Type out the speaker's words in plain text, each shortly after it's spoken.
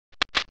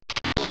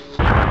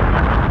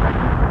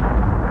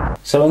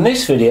So in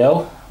this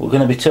video we're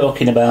going to be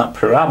talking about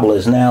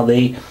parabolas. Now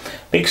the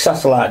big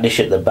satellite dish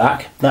at the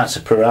back, that's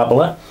a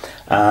parabola,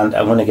 and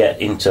I'm going to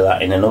get into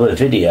that in another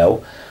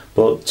video.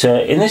 But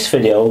in this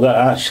video we're going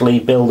to actually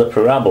build a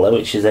parabola,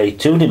 which is a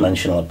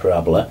two-dimensional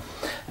parabola,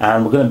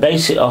 and we're going to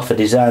base it off a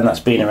design that's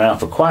been around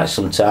for quite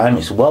some time.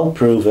 It's well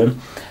proven,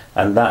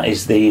 and that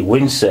is the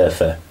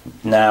windsurfer.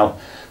 Now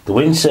the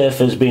windsurfer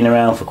has been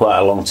around for quite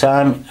a long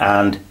time,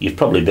 and you've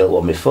probably built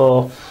one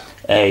before.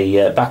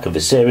 A back of a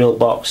cereal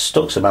box,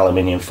 stuck some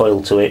aluminium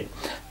foil to it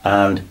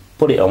and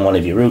put it on one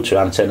of your router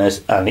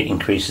antennas, and it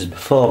increases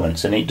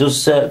performance, and it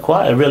does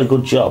quite a really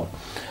good job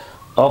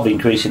of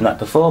increasing that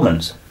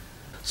performance.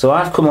 So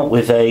I've come up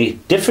with a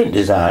different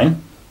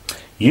design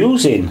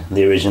using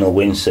the original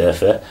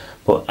windsurfer,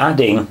 but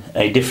adding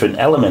a different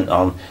element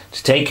on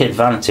to take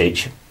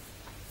advantage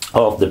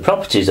of the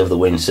properties of the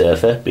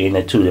windsurfer, being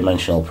a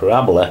two-dimensional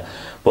parabola,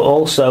 but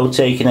also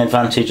taking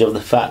advantage of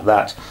the fact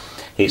that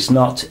it's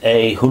not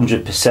a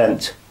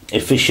 100%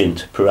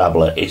 efficient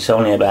parabola. It's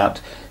only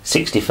about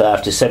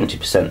 65 to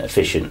 70%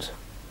 efficient.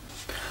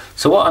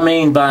 So what I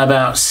mean by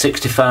about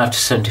 65 to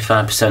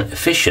 75%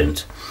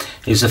 efficient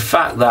is the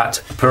fact that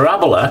a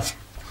parabola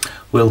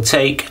will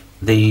take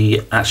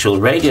the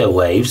actual radio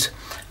waves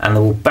and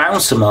will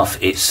bounce them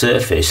off its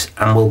surface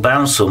and will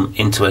bounce them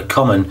into a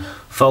common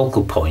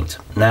focal point.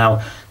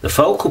 Now the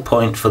focal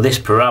point for this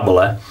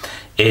parabola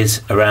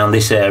is around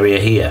this area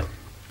here,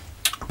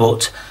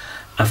 but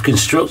I've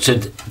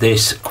constructed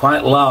this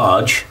quite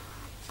large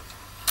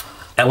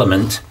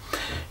element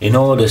in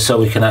order so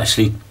we can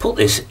actually put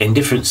this in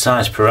different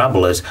size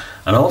parabolas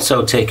and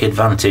also take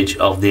advantage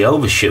of the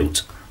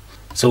overshoot.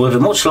 So with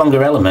a much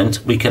longer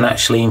element we can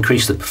actually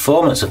increase the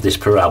performance of this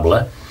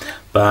parabola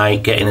by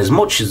getting as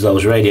much as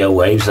those radio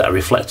waves that are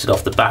reflected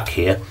off the back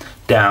here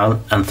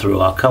down and through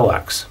our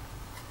coax.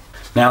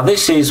 Now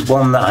this is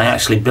one that I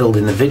actually build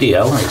in the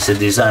video. It's a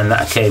design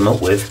that I came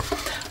up with,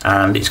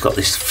 and it's got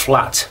this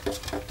flat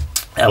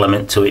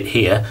element to it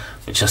here,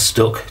 which I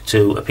stuck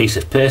to a piece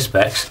of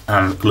perspex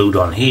and glued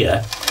on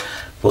here.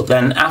 But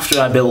then after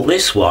I built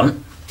this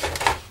one,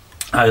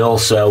 I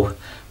also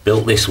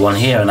built this one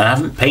here, and I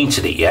haven't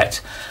painted it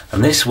yet,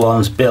 and this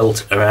one's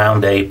built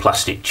around a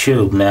plastic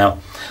tube. Now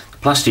the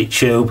plastic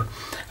tube,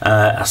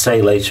 I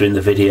say later in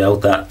the video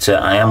that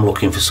I am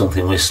looking for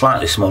something with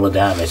slightly smaller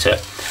diameter,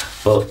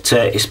 but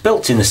it's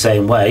built in the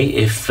same way.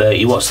 If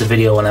you watch the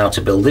video on how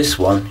to build this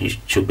one, you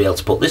should be able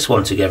to put this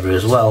one together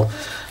as well,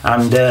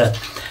 and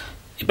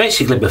it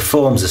basically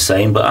performs the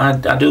same, but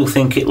I do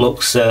think it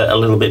looks a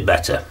little bit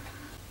better.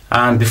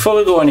 And before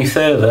we go any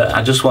further,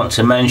 I just want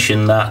to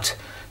mention that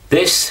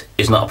this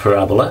is not a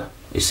parabola,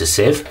 it's a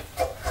sieve.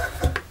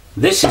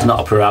 This is not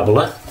a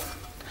parabola,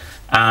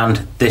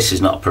 and this is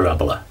not a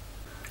parabola.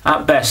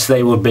 At best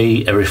they would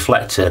be a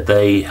reflector.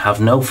 They have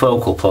no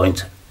focal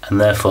point, and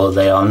therefore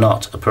they are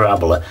not a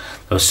parabola.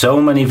 There are so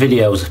many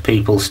videos of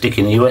people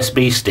sticking a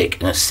USB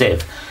stick in a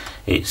sieve,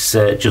 it's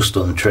just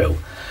untrue.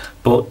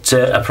 But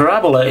a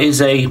parabola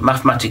is a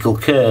mathematical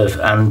curve,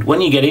 and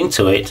when you get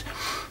into it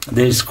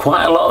there's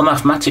quite a lot of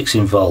mathematics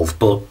involved.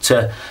 But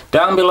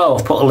down below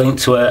I've put a link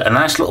to a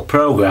nice little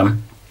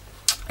program.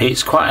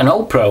 It's quite an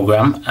old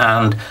program,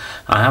 and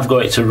I have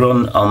got it to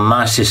run on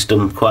my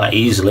system quite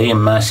easily,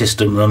 and my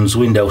system runs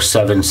Windows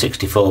 7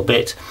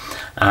 64-bit,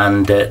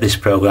 and this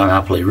program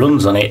happily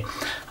runs on it.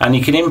 And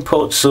you can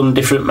input some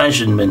different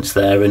measurements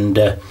there and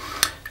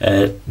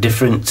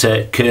different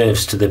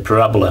curves to the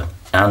parabola,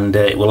 and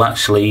it will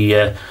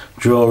actually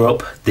draw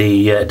up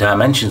the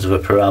dimensions of a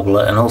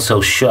parabola and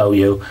also show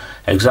you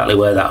exactly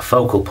where that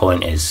focal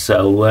point is.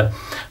 So a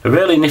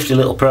really nifty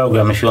little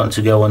program if you want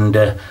to go and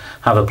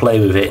have a play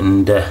with it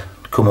and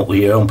come up with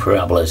your own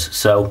parabolas.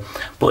 So,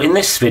 but in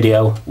this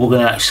video we're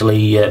going to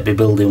actually be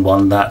building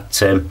one that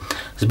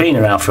has been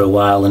around for a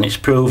while, and it's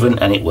proven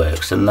and it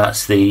works, and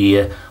that's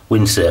the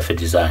windsurfer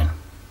design.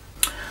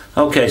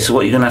 Okay, so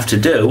what you're going to have to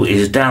do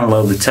is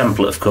download the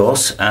template, of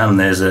course, and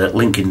there's a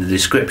link in the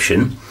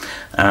description,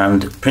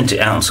 and print it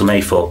out on some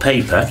A4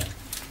 paper.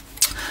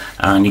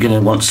 And you're going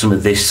to want some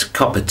of this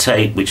copper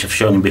tape, which I've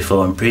shown you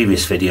before in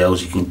previous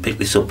videos. You can pick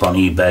this up on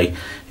eBay.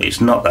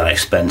 It's not that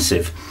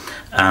expensive,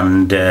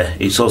 and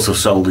it's also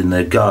sold in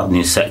the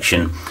gardening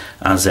section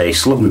as a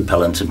slug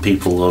repellent, and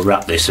people will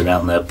wrap this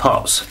around their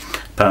pots.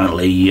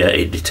 Apparently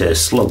it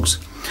deters slugs.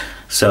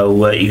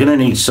 So you're going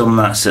to need some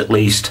that's at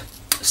least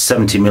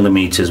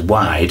 70mm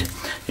wide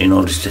in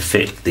order to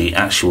fit the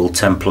actual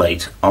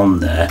template on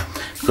there,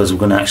 because we're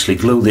going to actually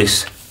glue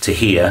this to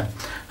here,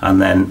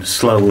 and then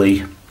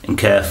slowly and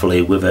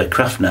carefully with a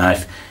craft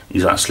knife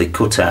you actually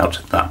cut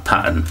out that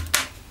pattern.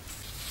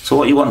 So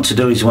what you want to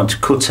do is you want to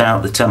cut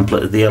out the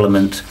template of the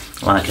element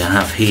like I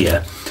have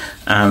here,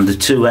 and the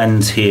two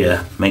ends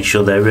here, make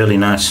sure they're really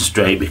nice and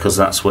straight, because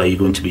that's where you're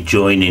going to be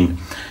joining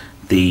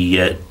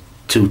the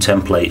two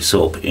templates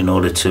up in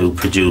order to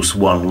produce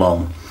one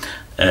long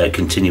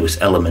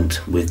continuous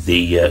element with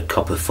the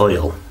copper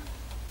foil.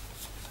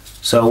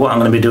 So what I'm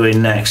going to be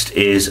doing next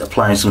is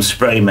applying some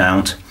spray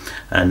mount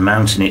and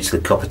mounting it to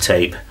the copper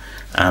tape,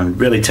 and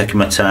really taking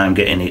my time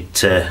getting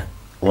it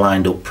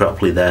lined up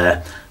properly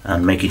there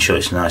and making sure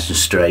it's nice and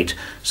straight,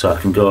 so I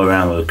can go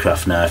around with a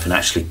craft knife and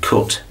actually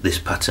cut this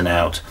pattern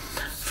out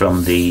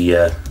from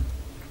the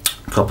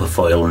copper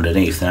foil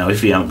underneath. Now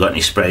if you haven't got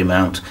any spray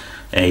mount,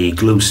 a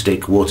glue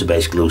stick,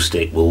 water-based glue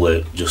stick, will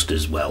work just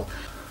as well.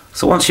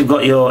 So once you've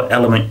got your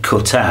element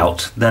cut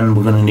out, then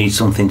we're going to need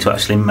something to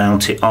actually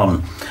mount it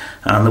on,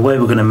 and the way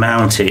we're going to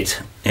mount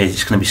it is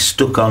it's going to be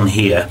stuck on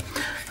here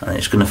and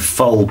it's going to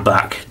fold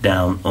back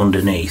down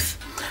underneath,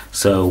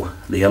 so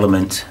the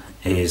element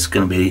is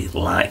going to be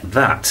like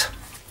that.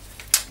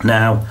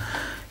 Now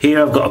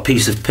here I've got a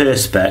piece of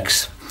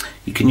perspex.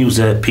 You can use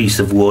a piece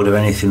of wood or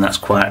anything that's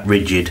quite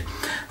rigid,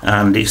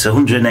 and it's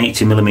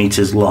 180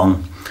 millimeters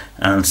long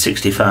and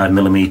 65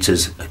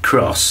 millimeters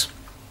across.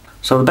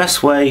 So the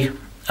best way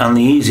and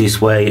the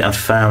easiest way I've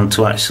found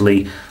to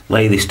actually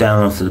lay this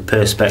down onto the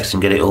perspex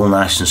and get it all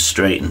nice and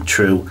straight and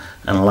true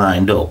and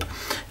lined up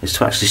is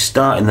to actually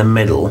start in the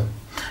middle.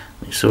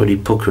 It's already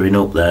puckering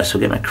up there, so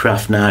I'll get my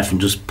craft knife and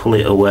just pull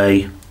it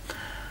away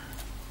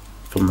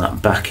from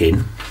that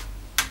backing,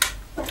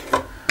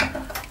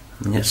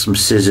 and get some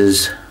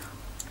scissors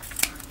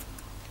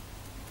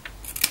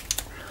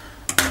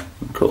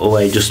and cut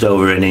away just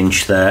over an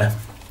inch there.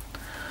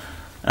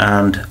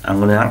 And I'm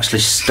going to actually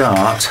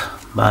start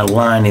by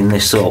lining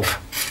this up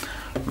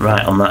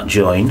right on that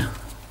join,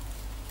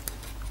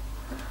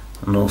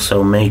 and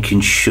also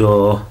making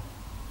sure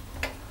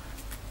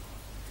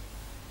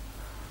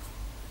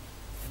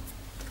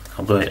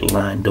I've got it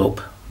lined up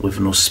with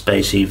enough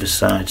space either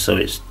side so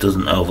it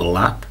doesn't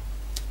overlap.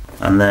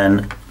 And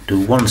then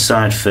do one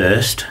side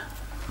first,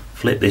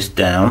 flip this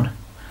down,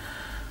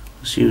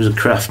 just use a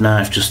craft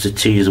knife just to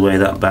tease away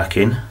that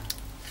backing.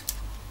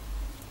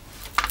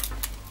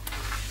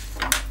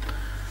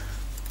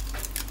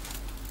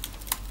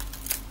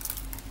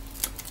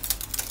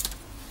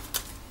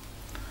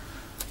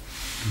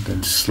 And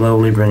then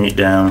slowly bring it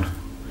down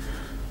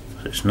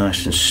so it's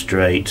nice and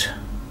straight.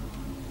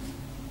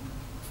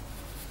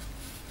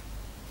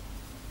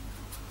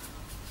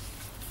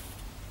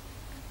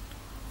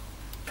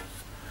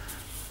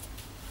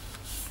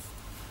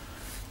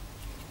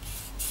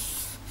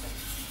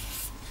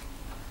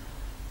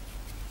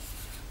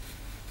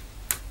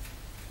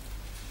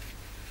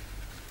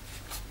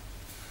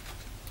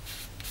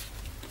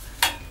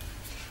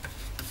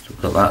 So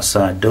we've got that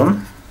side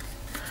done,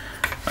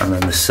 and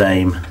then the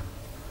same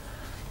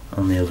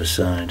on the other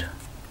side.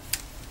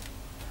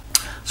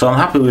 So I'm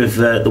happy with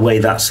the way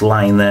that's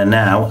lying there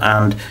now,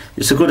 and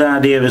it's a good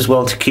idea as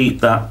well to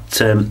keep that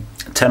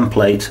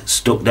template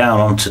stuck down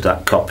onto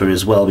that copper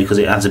as well, because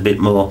it adds a bit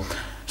more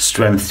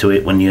strength to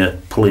it when you're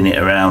pulling it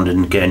around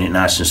and getting it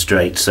nice and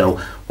straight. So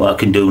what I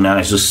can do now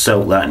is just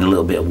soak that in a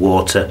little bit of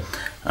water,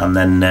 and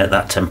then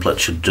that template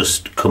should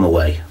just come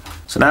away.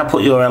 So now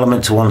put your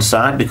element to one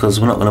side, because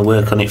we're not going to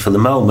work on it for the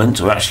moment.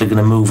 We're actually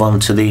going to move on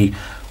to the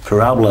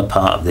parabola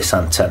part of this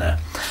antenna.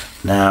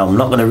 Now I'm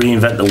not going to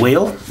reinvent the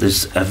wheel.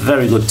 There's a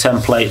very good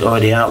template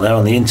already out there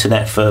on the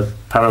internet for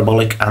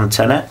parabolic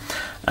antenna,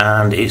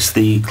 and it's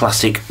the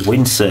classic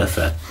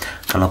windsurfer,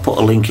 and I'll put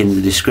a link in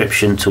the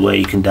description to where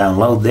you can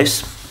download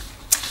this.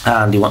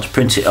 And you want to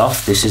print it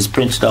off. This is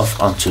printed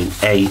off onto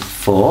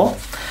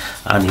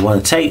A4, and you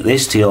want to take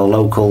this to your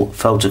local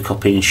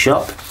photocopying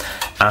shop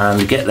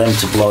and get them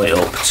to blow it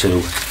up to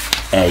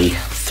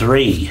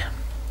A3.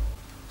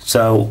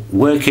 So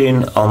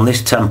working on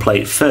this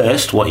template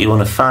first, what you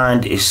want to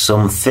find is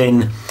some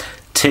thin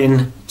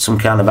tin, some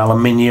kind of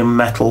aluminium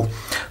metal,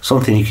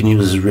 something you can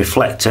use as a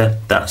reflector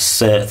that's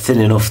thin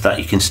enough that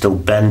you can still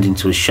bend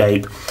into a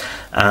shape,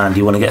 and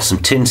you want to get some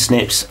tin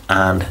snips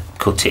and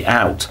cut it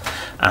out.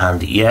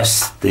 And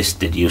yes, this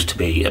did used to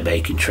be a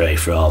baking tray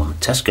from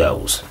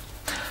Tesco's,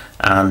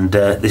 and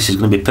this is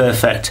going to be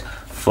perfect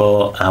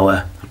for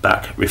our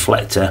back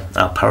reflector,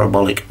 our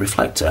parabolic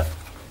reflector.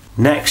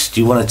 Next,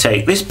 you want to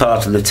take this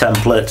part of the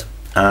template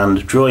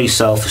and draw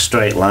yourself a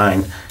straight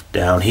line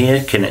down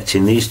here,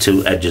 connecting these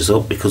two edges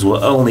up, because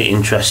we're only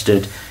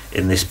interested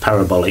in this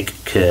parabolic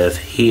curve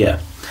here.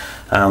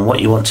 And what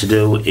you want to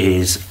do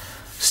is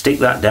stick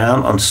that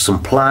down onto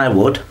some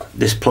plywood.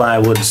 This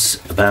plywood's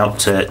about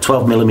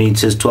 12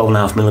 millimeters,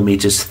 12.5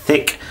 millimeters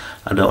thick.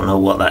 I don't know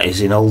what that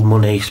is in old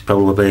money, it's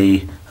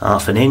probably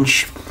half an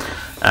inch.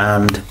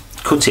 And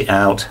cut it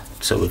out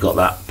so we've got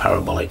that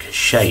parabolic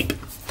shape.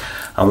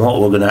 And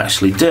what we're going to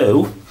actually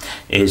do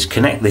is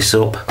connect this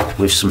up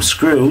with some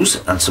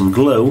screws and some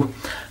glue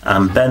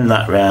and bend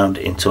that round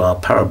into our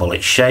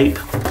parabolic shape.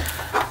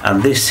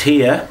 And this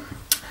here,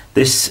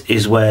 this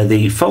is where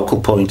the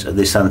focal point of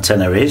this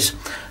antenna is,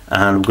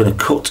 and we're going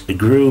to cut a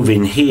groove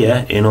in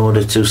here in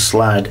order to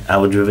slide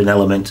our driven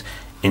element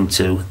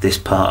into this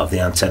part of the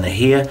antenna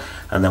here,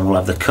 and then we'll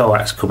have the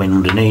coax coming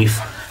underneath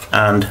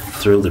and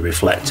through the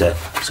reflector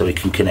so we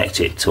can connect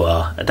it to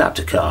our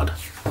adapter card.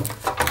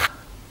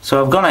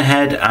 So I've gone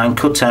ahead and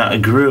cut out a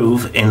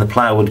groove in the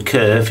plywood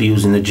curve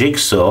using the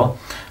jigsaw,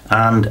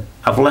 and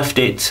I've left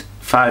it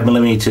 5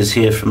 millimeters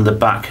here from the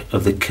back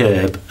of the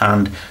curb,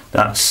 and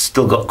that's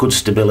still got good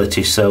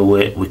stability, so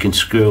we can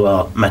screw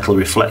our metal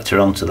reflector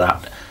onto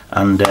that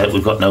and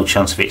we've got no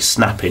chance of it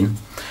snapping.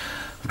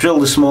 I've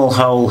drilled a small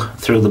hole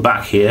through the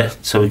back here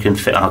so we can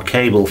fit our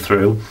cable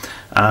through,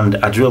 and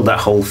I drilled that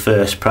hole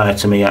first prior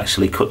to me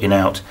actually cutting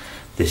out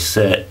this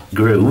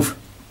groove.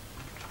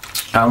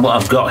 And what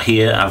I've got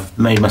here, I've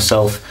made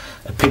myself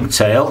a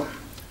pigtail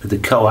with the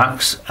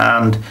coax,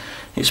 and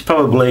it's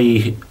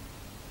probably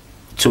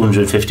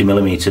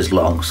 250mm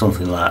long,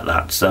 something like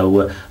that,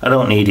 so I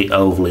don't need it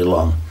overly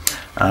long.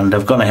 And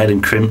I've gone ahead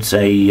and crimped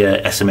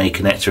a SMA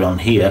connector on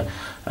here,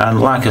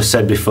 and like I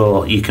said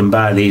before, you can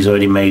buy these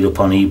already made up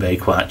on eBay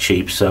quite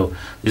cheap, so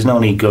there's no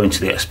need going to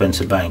the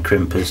expense of buying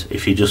crimpers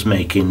if you're just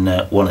making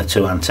one or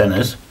two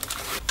antennas.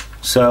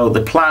 So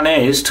the plan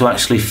is to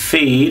actually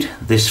feed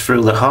this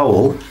through the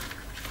hole,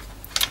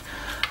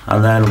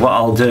 and then what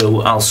I'll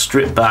do, I'll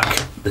strip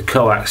back the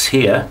coax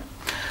here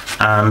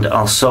and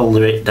I'll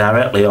solder it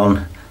directly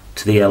on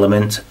to the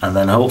element, and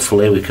then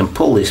hopefully we can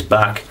pull this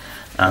back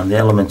and the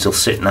element will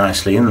sit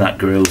nicely in that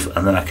groove,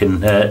 and then I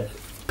can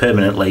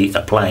permanently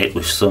apply it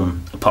with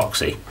some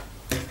epoxy.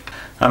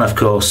 And of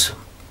course,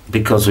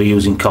 because we're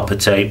using copper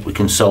tape, we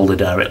can solder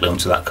directly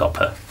onto that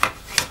copper.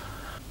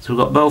 So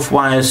we've got both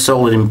wires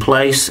soldered in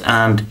place,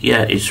 and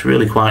yeah, it's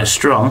really quite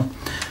strong.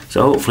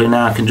 So hopefully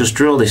now I can just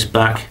draw this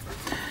back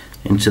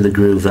into the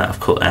groove that I've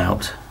cut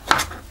out.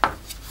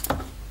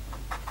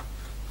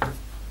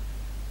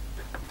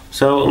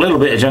 So a little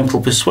bit of gentle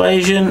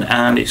persuasion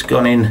and it's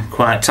gone in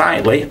quite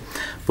tightly,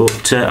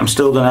 but I'm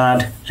still going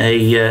to add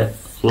a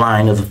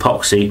line of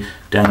epoxy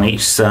down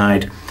each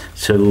side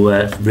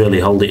to really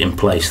hold it in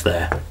place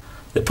there.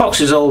 The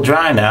epoxy's all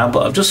dry now,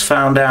 but I've just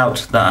found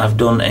out that I've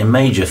done a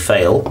major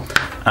fail,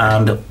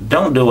 and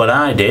don't do what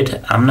I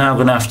did. I'm now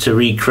going to have to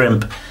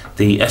re-crimp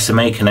the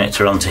SMA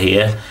connector onto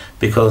here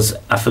because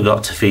I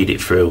forgot to feed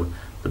it through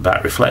the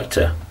back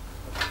reflector.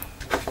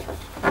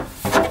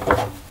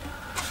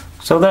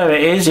 So there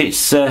it is,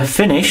 it's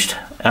finished,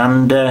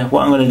 and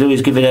what I'm going to do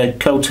is give it a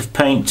coat of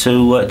paint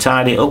to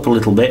tidy it up a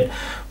little bit,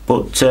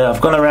 but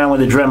I've gone around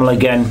with a Dremel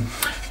again,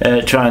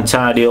 try and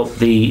tidy up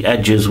the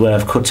edges where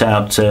I've cut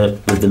out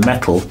with the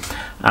metal.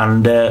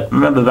 And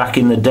remember back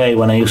in the day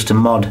when I used to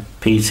mod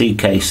PC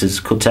cases,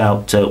 cut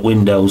out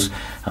windows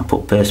and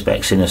put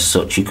perspex in as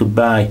such, you could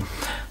buy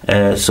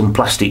some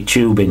plastic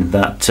tubing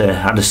that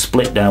had a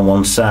split down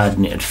one side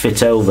and it would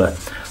fit over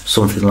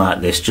something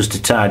like this just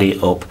to tidy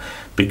it up,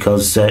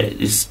 because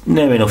it's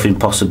near enough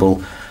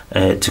impossible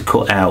to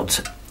cut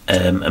out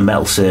a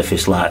metal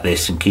surface like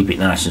this and keep it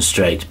nice and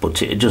straight,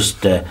 but it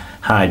just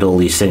hide all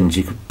these things.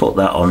 You could put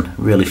that on,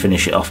 really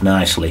finish it off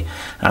nicely,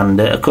 and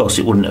of course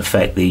it wouldn't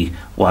affect the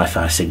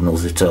Wi-Fi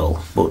signals at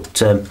all.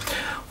 But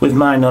with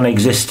my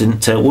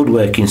non-existent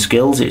woodworking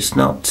skills, it's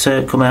not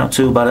come out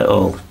too bad at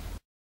all.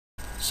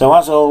 So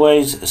as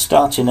always,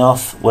 starting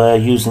off, we're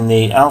using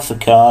the Alpha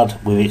card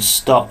with its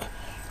stock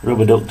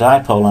rubber duck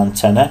dipole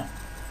antenna,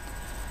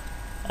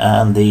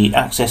 and the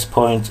access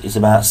point is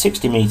about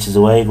 60 meters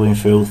away, going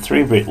through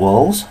 3 brick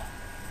walls,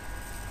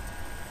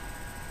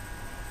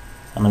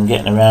 and I'm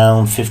getting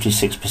around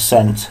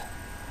 56%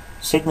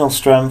 signal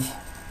strength,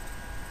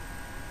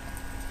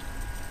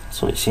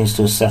 so it seems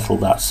to have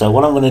settled that. So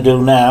what I'm going to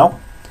do now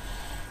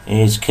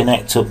is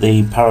connect up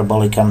the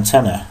parabolic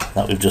antenna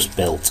that we've just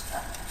built.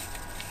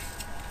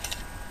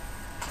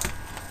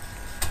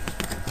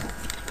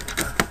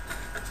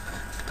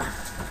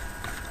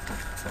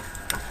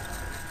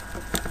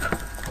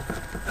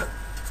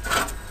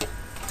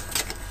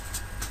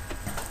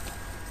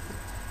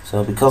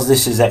 So because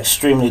this is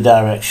extremely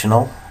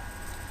directional,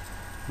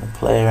 I'm going to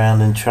play around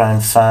and try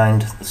and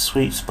find the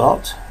sweet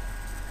spot.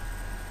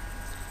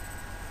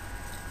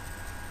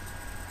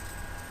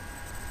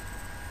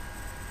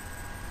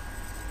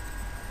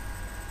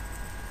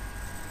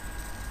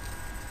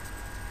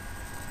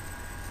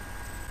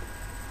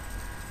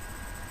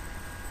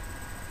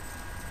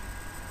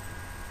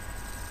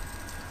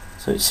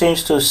 So it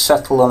seems to have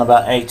settled on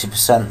about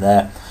 80%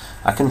 there.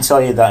 I can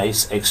tell you that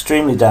it's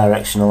extremely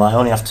directional. I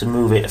only have to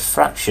move it a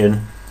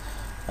fraction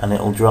and it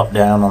will drop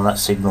down on that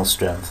signal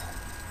strength.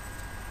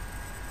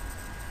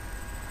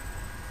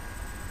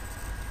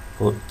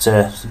 But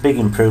it's a big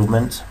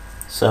improvement,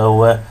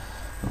 so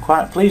I'm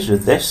quite pleased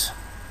with this.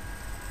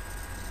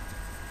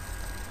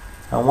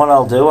 And what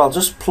I'll do, I'll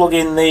just plug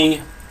in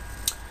the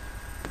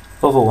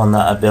other one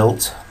that I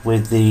built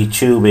with the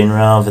tubing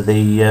rather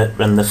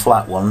than the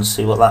flat one,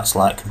 see what that's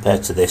like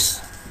compared to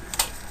this.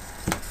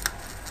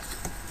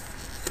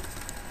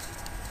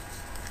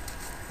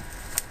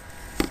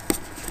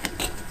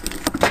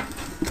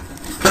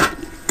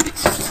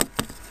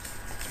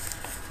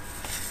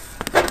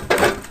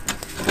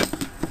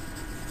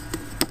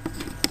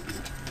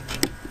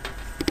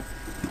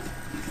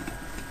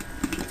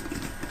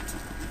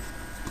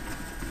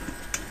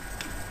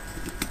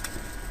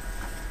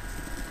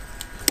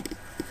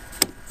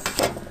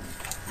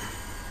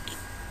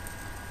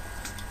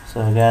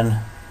 So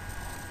again,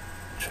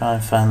 try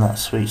and find that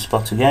sweet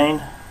spot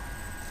again.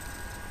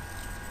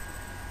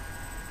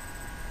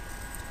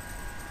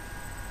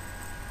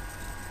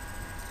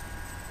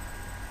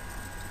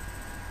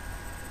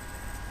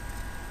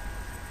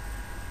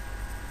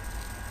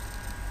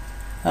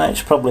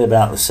 It's probably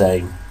about the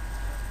same.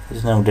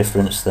 There's no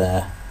difference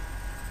there.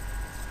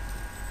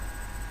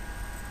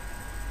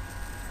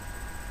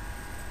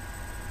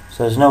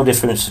 So there's no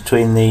difference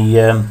between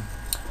the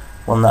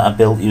one that I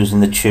built using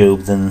the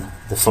tube than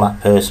the flat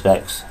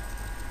perspex.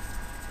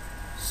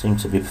 Seem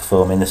to be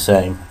performing the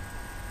same.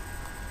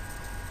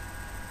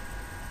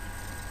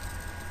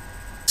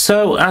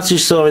 So as you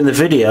saw in the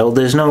video,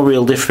 there's no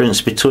real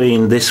difference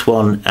between this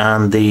one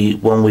and the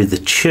one with the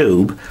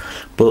tube,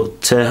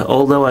 but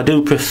although I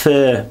do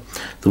prefer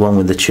the one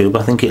with the tube,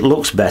 I think it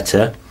looks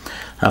better.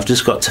 I've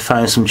just got to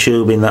find some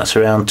tubing that's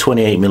around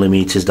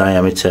 28mm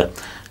diameter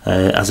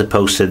as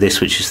opposed to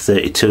this, which is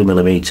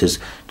 32mm,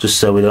 just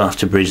so we don't have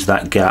to bridge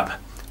that gap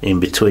in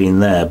between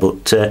there.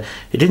 But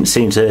it didn't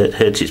seem to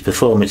hurt its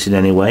performance in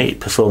any way. It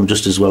performed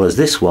just as well as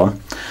this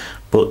one.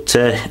 But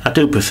I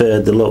do prefer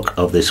the look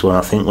of this one.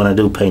 I think when I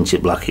do paint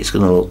it black, it's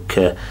going to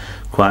look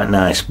quite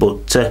nice.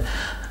 But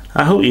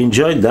I hope you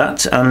enjoyed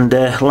that. And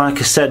like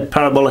I said,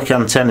 parabolic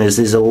antennas,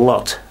 there's a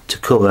lot to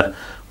cover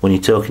when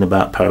you're talking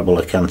about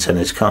parabolic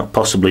antennas. Can't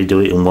possibly do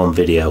it in one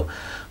video.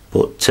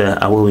 But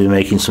I will be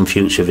making some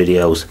future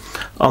videos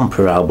on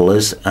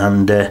parabolas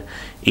and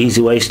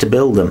easy ways to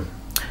build them.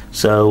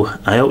 So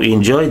I hope you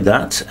enjoyed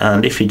that,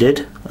 and if you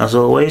did, as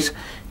always,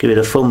 give it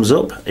a thumbs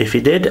up if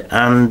you did,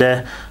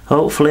 and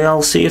hopefully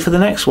I'll see you for the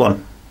next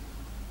one.